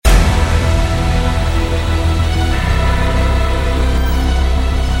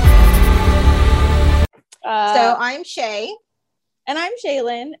I'm Shay. And I'm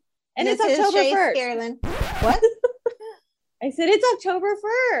Shaylin. And it's this October is 1st. Scarlin. What? I said it's October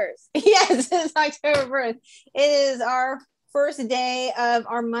 1st. Yes, it's October 1st. It is our first day of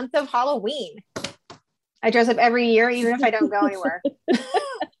our month of Halloween. I dress up every year, even if I don't go anywhere.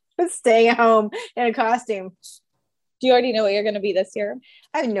 Staying at home in a costume. Do you already know what you're going to be this year?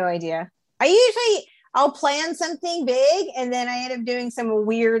 I have no idea. I'll plan something big and then I end up doing some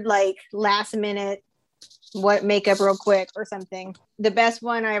weird, like last minute makeup real quick or something. The best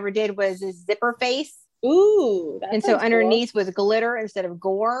one I ever did was a zipper face. Ooh, and so underneath was glitter instead of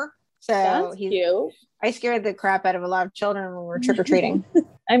gore. So that's cute. I scared the crap out of a lot of children when we were trick-or-treating.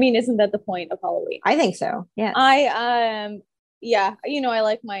 I mean, isn't that the point of Halloween? I think so. Yeah. I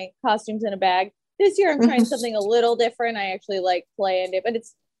like my costumes in a bag. This year I'm trying something a little different. I actually planned it, but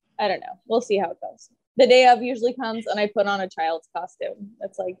I don't know. We'll see how it goes. The day of usually comes and I put on a child's costume.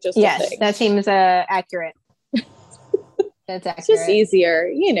 That's just a thing. That seems accurate. That's accurate. It's just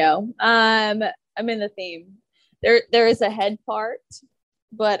easier, I'm in the theme. There is a head part,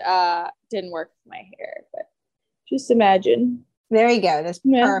 but didn't work for my hair. But just imagine. There you go. That's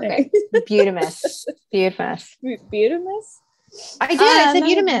perfect. Beautimus. Beautimus. Beautimus? I did. I said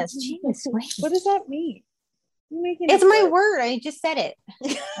beautimus. Jeez, what does that mean? It's my word. I just said it.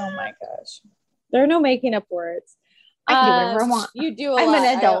 Oh my gosh. There are no making up words. I can do whatever I want. You do a lot. I'm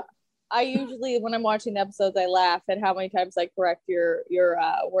an adult. I usually, when I'm watching the episodes, I laugh at how many times I correct your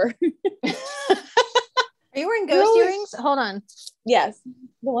word. Are you wearing ghost earrings? Hold on. Yes,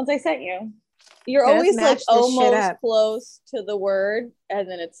 the ones I sent you. You're always almost close to the word,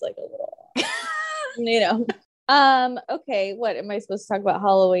 and then it's a little, Okay, what am I supposed to talk about?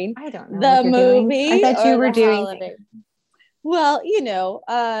 Halloween? I don't know. The movie. I thought you were doing. Well,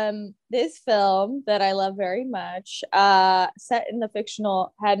 this film that I love very much, set in the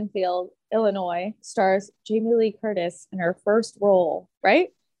fictional Haddonfield, Illinois, stars Jamie Lee Curtis in her first role, right?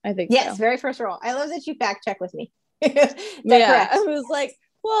 I think yes, so. Very first role. I love that you fact check with me. Correct? I was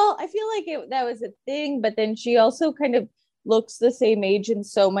well, I feel like that was a thing, but then she also kind of looks the same age in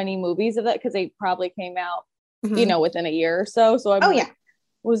so many movies of that because they probably came out, within a year or so. So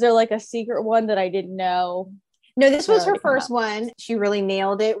was there a secret one that I didn't know? No, this was her first one. She really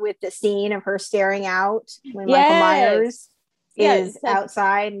nailed it with the scene of her staring out when Michael Myers is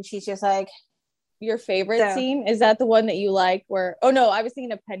outside and she's just like. Your favorite scene? Is that the one that you like where, oh no, I was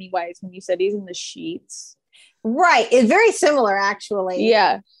thinking of Pennywise when you said he's in the sheets. Right. It's very similar actually.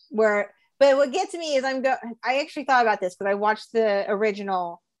 Yeah. But what gets me is I actually thought about this because I watched the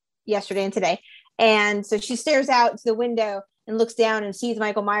original yesterday and today. And so she stares out to the window and looks down and sees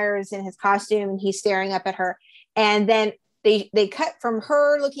Michael Myers in his costume and he's staring up at her. And then they cut from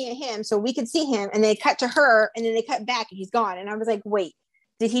her looking at him so we could see him, and they cut to her and then they cut back and he's gone. And I was like, wait,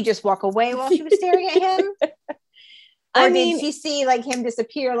 did he just walk away while she was staring at him? Or did she see him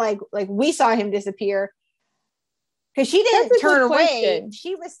disappear like we saw him disappear? Because she didn't turn away.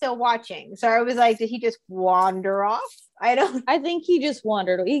 She was still watching. So I was like, did he just wander off? I think he just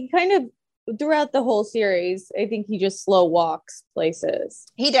wandered. He kind of throughout the whole series, I think he just slow walks places.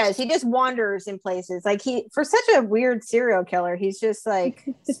 He does. He just wanders in places. For such a weird serial killer, he's just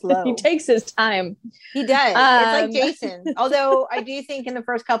slow. He takes his time. He does. It's like Jason. Although I do think in the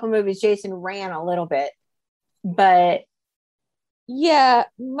first couple movies, Jason ran a little bit, but yeah,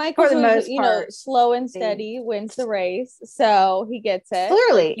 Michael, for the most part, slow and steady wins the race, so he gets it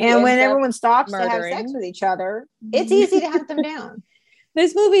clearly. And when everyone stops to have sex with each other, it's easy to hunt them down.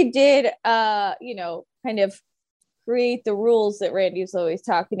 This movie did, kind of create the rules that Randy was always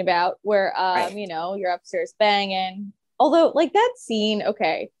talking about, where, you're upstairs banging. Although, that scene,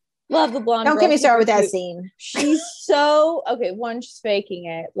 okay, love the blonde. Don't get me started with that scene. She's so one, she's faking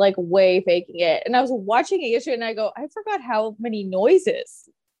it, way faking it. And I was watching it yesterday, and I go, I forgot how many noises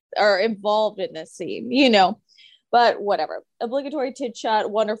are involved in this scene, But whatever. Obligatory tit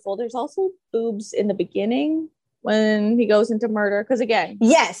shot, wonderful. There's also boobs in the beginning. When he goes into murder, because again,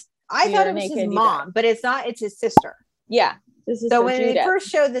 yes, I thought it was his mom, but it's not. It's his sister. Yeah, this is so when they first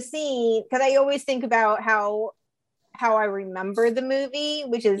showed the scene, because I always think about how I remember the movie,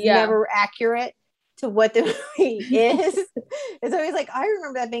 which is never accurate to what the movie is. It's always I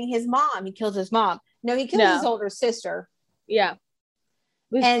remember that being his mom. He killed his mom. No, he killed his older sister. Yeah,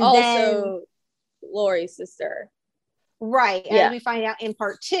 and also Laurie's sister. Right, and we find out in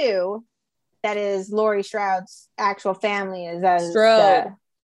part 2. That is Laurie Strode's actual family is Strode.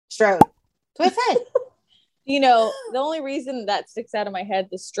 Strode. That's what I said. The only reason that sticks out of my head,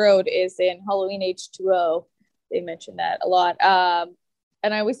 the Strode, is in Halloween H2O. They mentioned that a lot.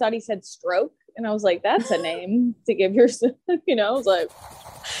 And I always thought he said stroke. And I was like, that's a name to give your, I was like.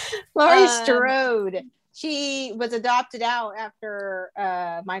 Laurie Strode. she was adopted out after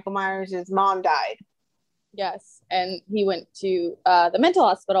Michael Myers' mom died. Yes, and he went to the mental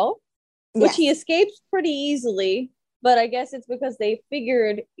hospital, which he escaped pretty easily. But I guess it's because they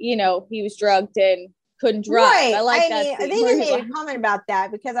figured, he was drugged and couldn't drive. Right. I like that. They even made a comment about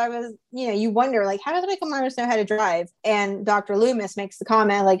that because I was, you wonder, like, how does Michael Myers know how to drive? And Dr. Loomis makes the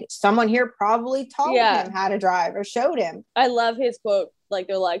comment, like, someone here probably taught him how to drive or showed him. I love his quote. Like,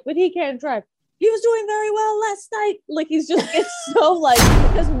 they're like, but he can't drive. He was doing very well last night. Like, he's just, it's so like,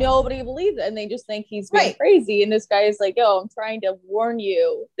 because nobody believes it and they just think he's being crazy. And this guy is like, yo, I'm trying to warn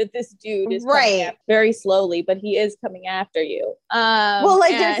you that this dude is coming after very slowly, but he is coming after you. Well,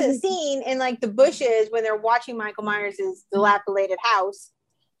 like, there's a scene in like the bushes when they're watching Michael Myers' dilapidated house.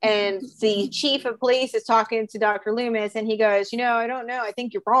 And the chief of police is talking to Dr. Loomis and he goes, I don't know. I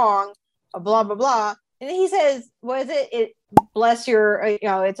think you're wrong. Blah, blah, blah. And he says, was it bless your,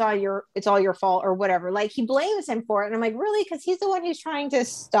 it's all your fault or whatever. Like, he blames him for it. And I'm like, really? Because he's the one who's trying to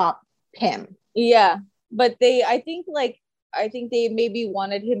stop him. Yeah. But I think they maybe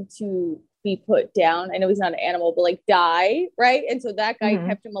wanted him to be put down. I know he's not an animal, but like die. Right. And so that guy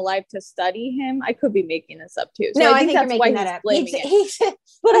kept him alive to study him. I could be making this up too. So no, I think that's why he's blaming him.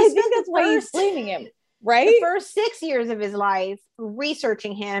 But I think that's why he's blaming him. Right. The first 6 years of his life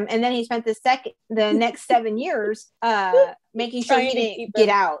researching him, and then he spent the next 7 years making sure he didn't get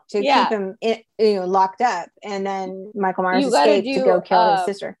out to keep him locked up. And then Michael Myers escaped to go kill his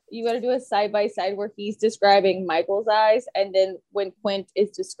sister. You got to do a side by side where he's describing Michael's eyes, and then when Quint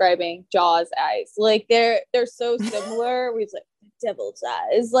is describing Jaws' eyes, like they're so similar. He's like, devil's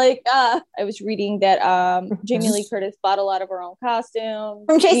eyes. Like I was reading that Jamie Lee Curtis bought a lot of her own costumes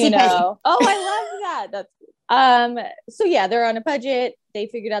from JCPenney. Oh, I love that. That's so yeah, they're on a budget. They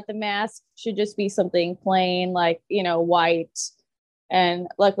figured out the mask should just be something plain, like white, and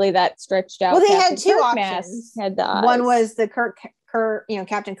luckily that stretched out. Well, they had two options. Had the eyes. One was the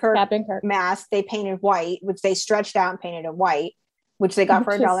Captain Kirk mask. They painted white, which they stretched out and painted it white, which they got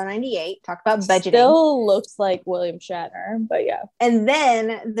for $1.98. Talk about budgeting. Still looks like William Shatner, but yeah. And then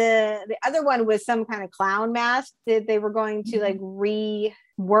the other one was some kind of clown mask that they were going to like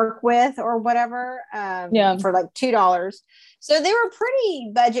rework with or whatever for like $2. So they were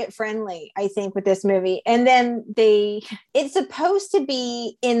pretty budget friendly, I think, with this movie. And then it's supposed to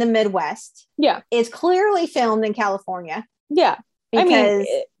be in the Midwest. Yeah. It's clearly filmed in California. Yeah. Because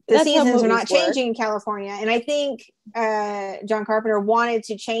the seasons are not changing in California. And I think John Carpenter wanted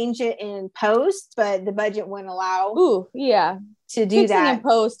to change it in post, but the budget wouldn't allow to do that. In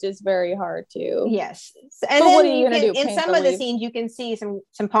post is very hard to. Yes. And then what are you going to do? In some of the scenes, you can see some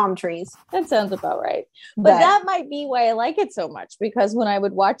palm trees. That sounds about right. But that might be why I like it so much, because when I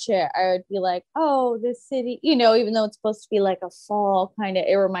would watch it, I would be like, oh, this city, even though it's supposed to be like a fall kind of,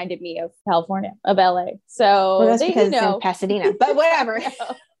 it reminded me of California, of LA. So that's because it's in Pasadena, but whatever.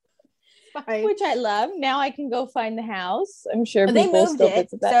 Fine. Which I love. Now I can go find the house. I'm sure they moved it.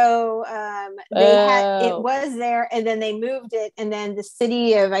 So it was there, and then they moved it, and then the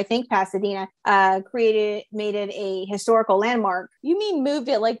city of, I think, Pasadena made it a historical landmark. You mean moved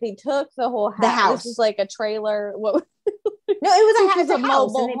it like they took the whole house? The house. This is like a trailer. What? No, it was a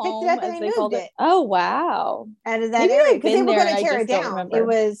house, and they picked it up and they moved it. Oh wow! Out of that area, because they were going to tear it down. It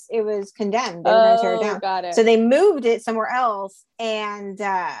was condemned. They were going to tear it down. Got it. So they moved it somewhere else, and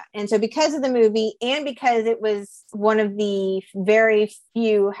so because of the movie, and because it was one of the very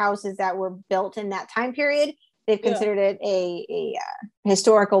few houses that were built in that time period, they've considered it a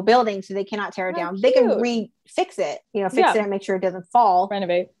historical building, so they cannot tear it down. Cute. They can fix it, fix it and make sure it doesn't fall,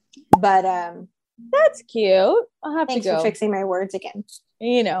 renovate. But that's cute. I'll have Thanks to go. for fixing my words again.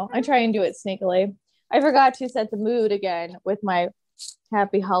 I try and do it sneakily. I forgot to set the mood again with my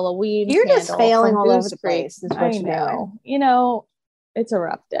happy Halloween. You're just failing all over the place. Is what I know. It's a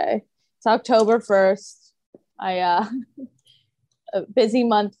rough day. It's October 1st. A busy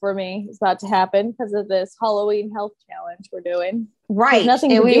month for me is about to happen because of this Halloween health challenge we're doing. Right. Nothing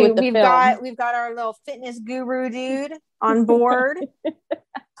to do with the film. We've got our little fitness guru dude on board.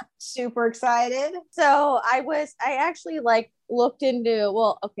 Super excited. So I actually looked into,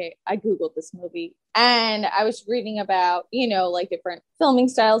 I Googled this movie and I was reading about, different filming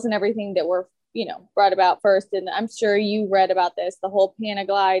styles and everything that were, brought about first. And I'm sure you read about this, the whole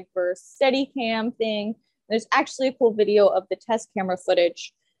Panaglide versus Steadicam thing. There's actually a cool video of the test camera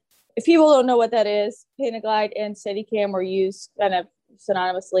footage. If people don't know what that is, Panaglide and Steadicam were used kind of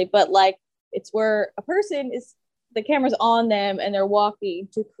synonymously, but it's where a person is, the camera's on them and they're walking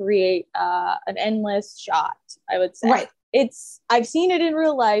to create an endless shot, I would say. Right. I've seen it in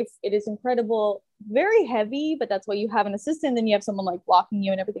real life. It is incredible. very heavy, but that's why you have an assistant, then you have someone like blocking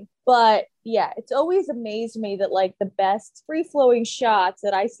you and everything. But yeah, it's always amazed me that like the best free flowing shots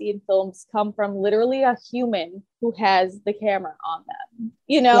that I see in films come from literally a human who has the camera on them.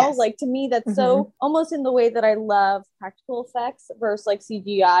 You know, Yes. like to me, that's so almost in the way that I love practical effects versus like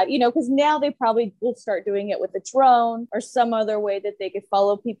CGI, you know, because now they probably will start doing it with a drone or some other way that they could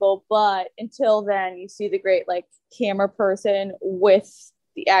follow people. But until then, you see the great like camera person with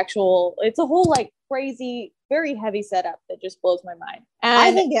the actual, it's a whole like crazy, very heavy setup that just blows my mind. And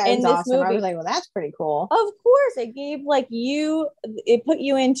I think that in was this awesome. movie, I was like, well, that's pretty cool. of course, it gave like it put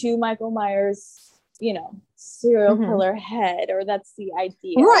you into Michael Myers, you know, serial killer head, or that's the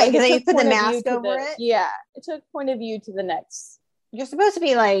idea. Right, like, because they put the mask over it. Yeah, it took point of view to the next. You're supposed to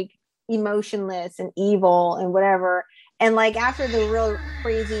be like emotionless and evil and whatever. And like after the real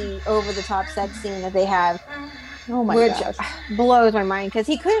crazy over the top sex scene that they have, oh my gosh, blows my mind because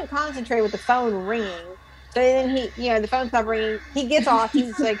he couldn't concentrate with the phone ringing. So then the phone stopped ringing. He gets off.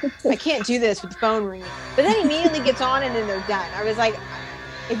 He's like, I can't do this with the phone ringing. But then he immediately gets on and then they're done. I was like,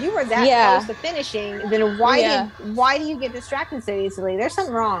 if you were that close to finishing, then why do you get distracted so easily? There's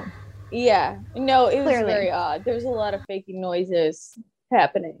something wrong. Yeah, no, it was very odd. There's a lot of faking noises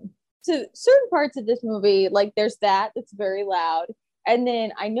happening. So certain parts of this movie, like there's that's very loud. And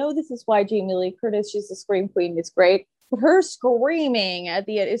then I know this is why Jamie Lee Curtis, she's the scream queen, is great. But her screaming at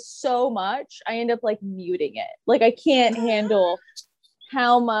the end is so much, I end up like muting it. Like I can't handle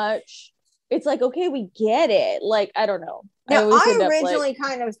how much it's like, okay, we get it. Like, I don't know. Now, I originally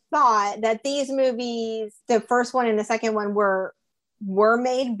kind of thought that these movies, the first one and the second one were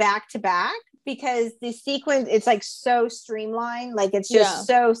made back to back because the sequence, it's like so streamlined. Like it's just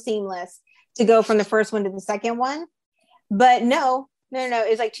so seamless to go from the first one to the second one. But no,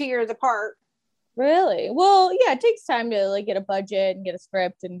 it's like 2 years apart. Really? Well, yeah, it takes time to like get a budget and get a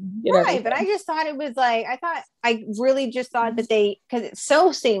script and get everything. But I just thought it was like, I really just thought that because it's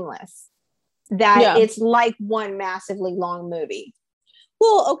so seamless that it's like one massively long movie.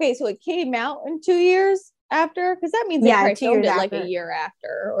 Well, okay, so it came out in 2 years after, because that means they probably filmed it like a year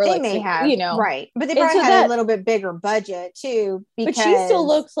after, or they like may have, you know, right? But they probably had a little bit bigger budget too. But she still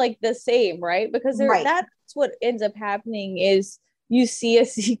looks like the same, right? Because that's what ends up happening is you see a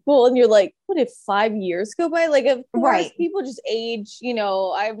sequel and you're like, what if 5 years go by? Like, of course, people just age, you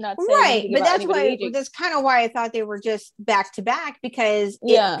know, I'm not saying but that's kind of why I thought they were just back to back, because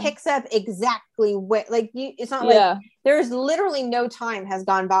it picks up exactly what, like, it's not like there's literally no time has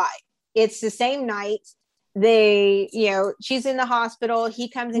gone by. It's the same night. They, she's in the hospital. He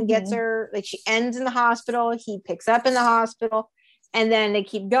comes and gets her. Like, she ends in the hospital. He picks up in the hospital, and then they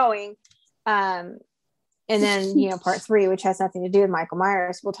keep going. And then, part 3, which has nothing to do with Michael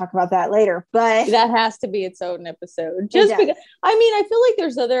Myers. We'll talk about that later. But that has to be its own episode. Just because, I mean, I feel like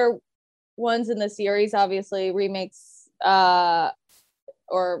there's other ones in the series, obviously remakes, or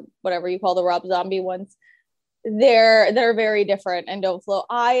whatever you call the Rob Zombie ones. They're very different and don't flow.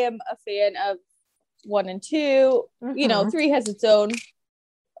 I am a fan of 1 and 2. 3 has its own.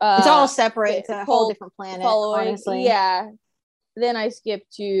 It's all separate. It's a whole different planet. Honestly, Then I skip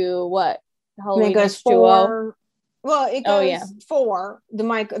to what? Halloween, it goes 4. Well, it goes 4.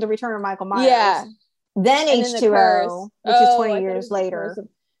 The Return of Michael Myers. Yeah. Then H2O, which is 20 years later.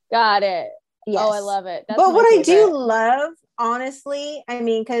 Got it. Yes. Oh, I love it. That's but what favorite. I do love, honestly, I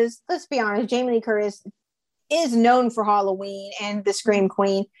mean, because let's be honest, Jamie Lee Curtis is known for Halloween and the Scream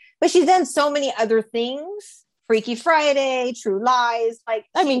Queen, but she's done so many other things. Freaky Friday, True Lies. Like,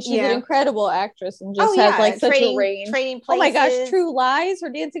 I mean, she's an incredible actress and just has like such a range. Trading Places. Oh my gosh, True Lies, her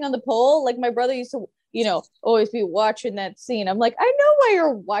dancing on the pole. Like, my brother used to, always be watching that scene. I'm like, I know why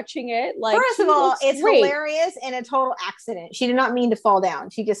you're watching it. Like, first of all, it's hilarious and a total accident. She did not mean to fall down.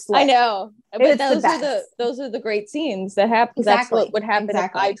 She just slipped. I know, but those are the great scenes that happen. Exactly. That's what would happen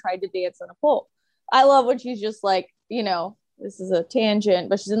if I tried to dance on a pole. I love when she's just like, this is a tangent,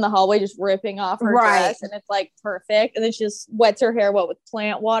 but she's in the hallway just ripping off her dress, and it's like perfect. And then she just wets her hair with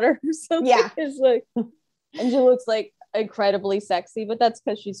plant water or something. Yeah, it's like, and she looks like incredibly sexy, but that's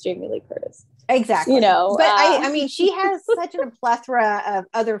because she's Jamie Lee Curtis. Exactly. But I mean, she has such a plethora of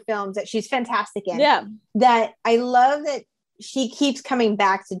other films that she's fantastic in. Yeah, that I love that she keeps coming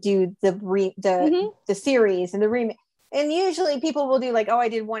back to do the series and the remake. And usually people will do like, oh, I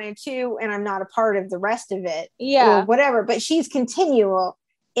did 1 and 2 and I'm not a part of the rest of it. Yeah. Or whatever. But she's continual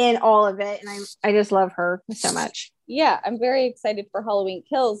in all of it. And I just love her so much. Yeah. I'm very excited for Halloween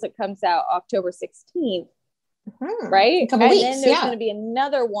Kills that comes out October 16th. Right? A couple weeks. Then there's going to be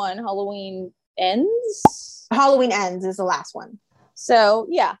another one, Halloween Ends. Halloween Ends is the last one. So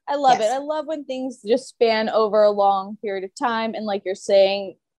yeah, I love it. I love when things just span over a long period of time. And like you're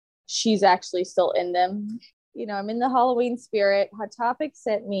saying, she's actually still in them. You know, I'm in the Halloween spirit. Hot Topic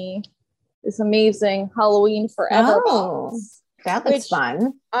sent me this amazing Halloween Forever box. That looks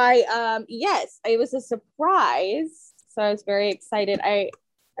fun. Yes, it was a surprise. So I was very excited. I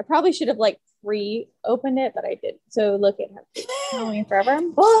probably should have like pre-opened it, but I didn't. So look at Halloween Forever.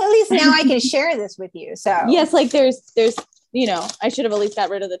 Well, at least now I can share this with you. So yes, like there's you know, I should have at least got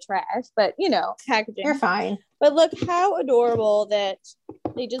rid of the trash, but you know, packaging. You're fine. But look how adorable that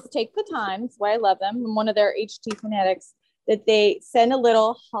they just take the time. That's why I love them. I'm one of their HT fanatics, that they send a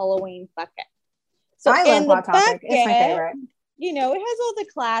little Halloween bucket. So I love Hot Topic. It's my favorite. You know, it has all the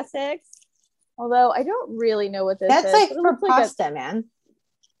classics. Although I don't really know what this is. That's like for pasta, like man.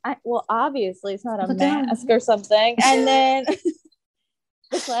 Well, obviously it's not a mask or something. And then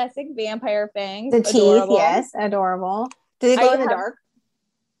the classic vampire fangs. The teeth, yes, adorable. Do they glow in the dark?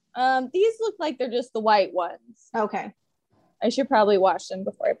 These look like they're just the white ones. Okay. I should probably wash them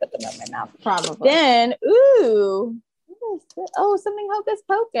before I put them in my mouth. Probably. Then, ooh, oh, something Hocus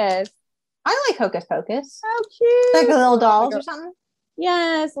Pocus. I like Hocus Pocus. How cute! Like a little dolls or something.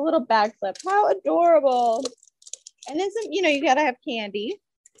 Yes, a little back clip. How adorable! And then some. You know, you gotta have candy.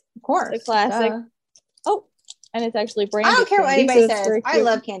 Of course, the classic. Oh, and it's actually branded. I don't care what anybody says. I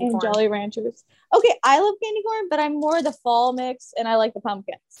love candy corn. Jolly Ranchers. Okay, I love candy corn, but I'm more the fall mix, and I like the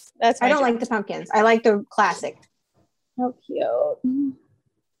pumpkins. That's I don't like the pumpkins. I like the classic. How cute!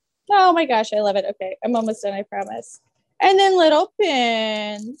 Oh my gosh, I love it. Okay, I'm almost done. I promise. And then little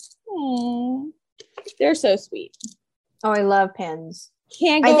pins. They're so sweet. Oh, I love pins.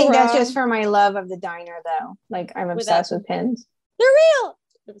 Can't go I think wrong. That's just for my love of the diner, though. Like I'm obsessed with pins. They're real.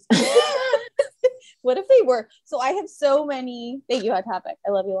 What if they were? So I have so many. Thank you, Hot Topic. I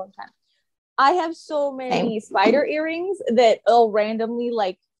love you a long time. I have so many spider earrings that I'll randomly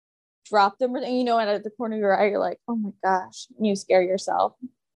like drop them, and you know, and at the corner of your eye, you're like, oh my gosh, and you scare yourself.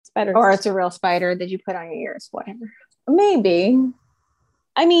 Spider, or it's a real spider that you put on your ears, whatever. Maybe.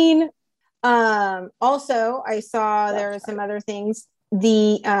 I mean, also I saw there are some other things.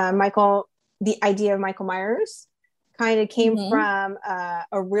 The idea of Michael Myers kind of came from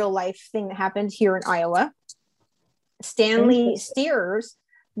a real life thing that happened here in Iowa. Stanley Steers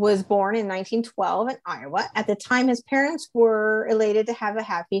was born in 1912 in Iowa. At the time, his parents were elated to have a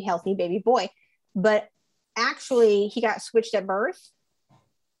happy, healthy baby boy, but actually he got switched at birth.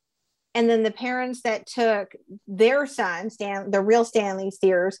 And then the parents that took their son, the real Stanley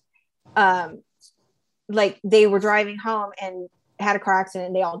Steers, like they were driving home and had a car accident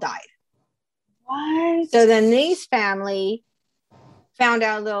and they all died. What? So then Nee's family found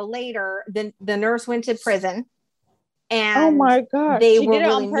out a little later. Then the nurse went to prison, and oh my god, they she were did it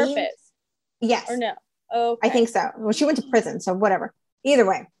really on purpose. Mean. Yes or no? Okay. I think so. Well, she went to prison, so whatever. Either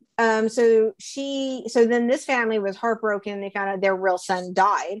way, so then this family was heartbroken. They found out their real son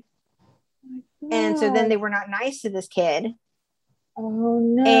died, and so then they were not nice to this kid. Oh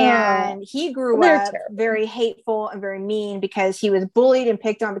no. And he grew up very hateful and very mean because he was bullied and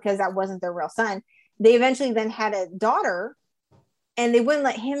picked on because that wasn't their real son. They eventually then had a daughter, and they wouldn't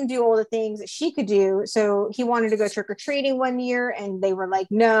let him do all the things that she could do. So he wanted to go trick-or-treating one year, and they were like,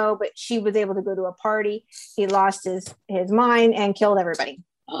 no, but she was able to go to a party. He lost his mind and killed everybody.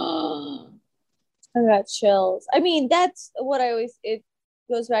 I got chills. I mean, that's what it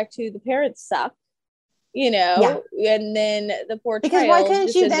goes back to, the parents suck. You know, and then the poor child. Because why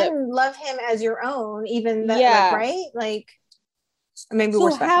couldn't you then love him as your own, even that, like, right? Like, maybe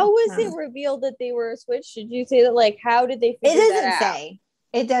we're special. How was it revealed that they were switched? Did you say that? Like, how did they figure that out?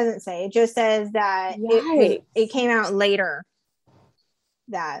 It doesn't say. It just says that it came out later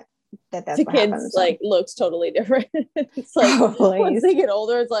that's the what kids happens, like looks totally different. It's like once they get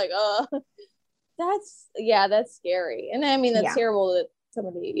older, it's like, that's scary. And I mean, that's terrible that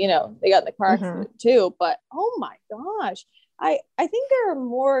somebody, you know, they got in the car accident too, but oh my gosh, I think there are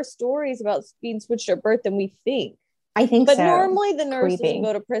more stories about being switched at birth than we think. I think but normally the nurses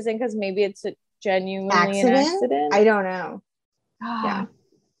go to prison because maybe it's a genuinely an accident. I don't know. Yeah,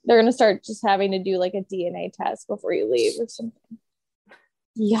 they're gonna start just having to do like a DNA test before you leave or something.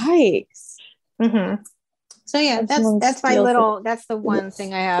 Yikes. So yeah, that's my little. That's the one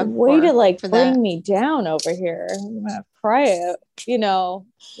thing I have. Way to like bring me down over here. I'm gonna cry out. You know,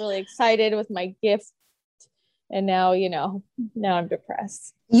 really excited with my gift, and now now I'm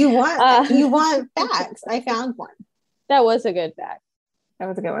depressed. You want facts? I found one. That was a good fact. That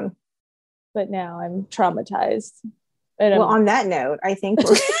was a good one. But now I'm traumatized. Well, on that note, I think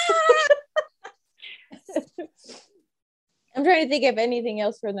we're. I'm trying to think of anything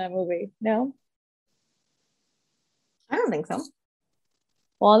else from that movie. No. I don't think so.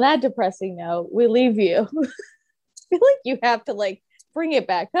 Well, on that depressing note, we leave you. I feel like you have to like bring it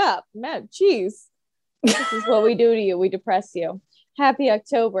back up. Man, jeez. This is what we do to you. We depress you. Happy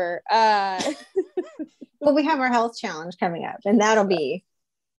October. Well, we have our health challenge coming up, and that'll be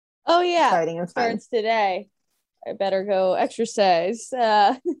exciting and fun. Starts today. I better go exercise.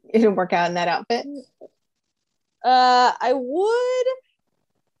 You should work out in that outfit. I would,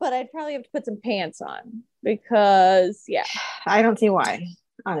 but I'd probably have to put some pants on because I don't see why.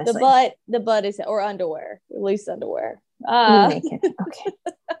 Honestly, the butt is, or underwear, at least underwear. Naked. Okay.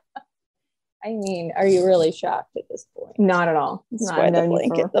 I mean, are you really shocked at this point? Not at all. That's why the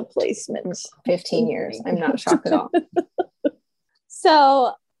blanket, the placement. 15 years. I'm not shocked at all.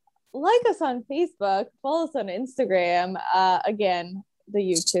 So, like us on Facebook, follow us on Instagram. Again, the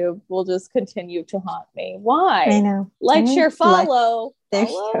YouTube will just continue to haunt me. Why? I know. Like, share, follow. There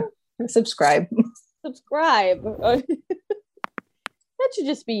you go. Subscribe. That should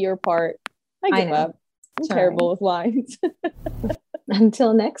just be your part. I give up. I'm terrible with lines.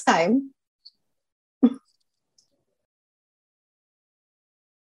 Until next time.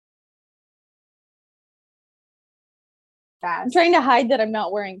 I'm trying to hide that I'm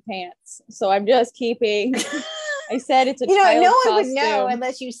not wearing pants, so I'm just keeping. I said it's a child no one costume. would know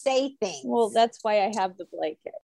unless you say things. Well, that's why I have the blanket.